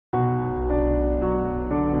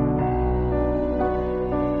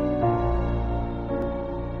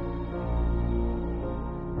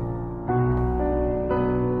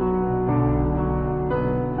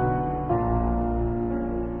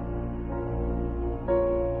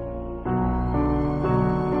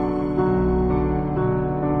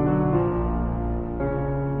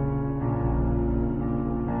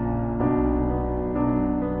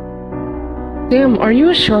Damn, are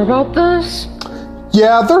you sure about this?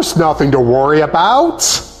 Yeah, there's nothing to worry about.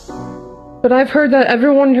 But I've heard that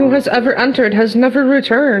everyone who has ever entered has never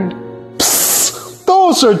returned. Psst,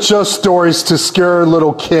 those are just stories to scare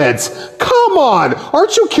little kids. Come on,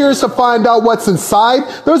 aren't you curious to find out what's inside?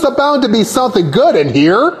 There's bound to be something good in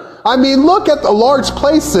here. I mean, look at the large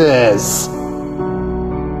places.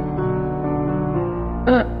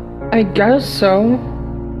 I guess so.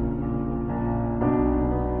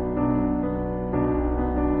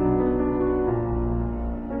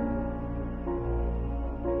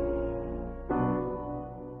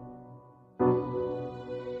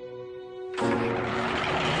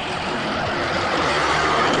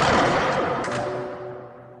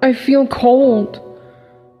 I feel cold.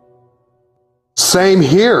 Same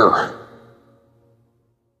here.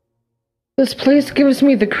 This place gives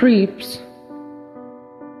me the creeps.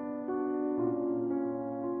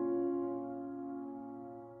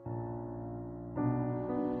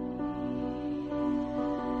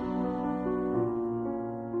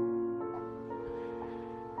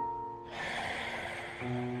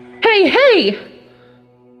 Hey!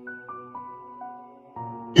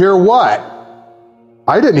 Hear what?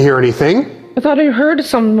 I didn't hear anything. I thought I heard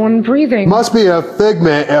someone breathing. Must be a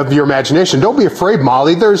figment of your imagination. Don't be afraid,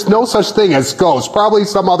 Molly. There's no such thing as ghosts. Probably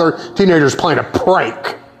some other teenagers playing a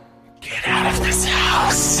prank. Get out of this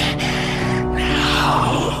house.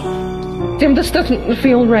 Now. Damn, this doesn't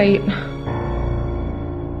feel right.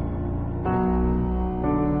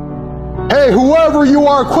 Hey, whoever you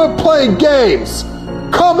are, quit playing games.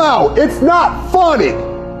 Come out. It's not funny.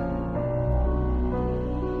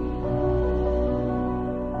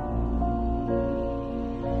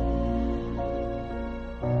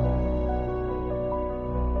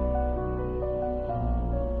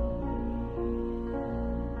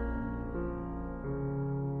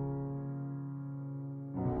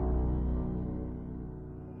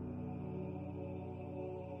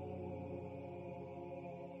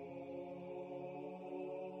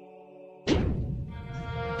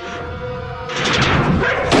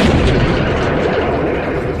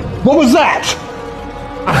 What was that?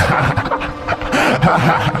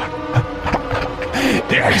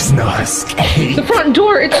 There's no escape. The front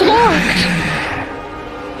door, it's locked.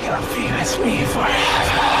 You'll be with me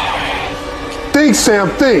forever. Think, Sam,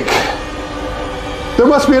 think. There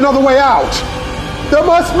must be another way out. There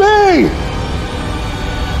must be!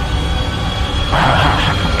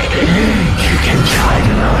 You can try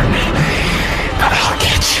to run, but I'll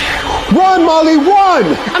get you. Run, Molly, run!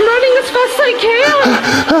 I'm running as fast as I can.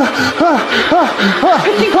 I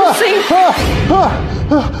think we're safe.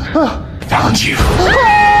 Found you.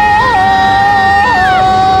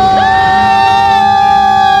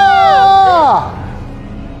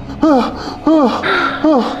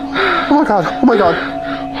 Oh my god, oh my god.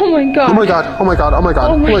 Oh my god. Oh my god, oh my god, oh my god,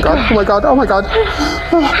 oh my god, oh my god, oh my god.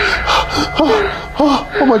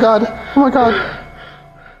 Oh my god, oh my god.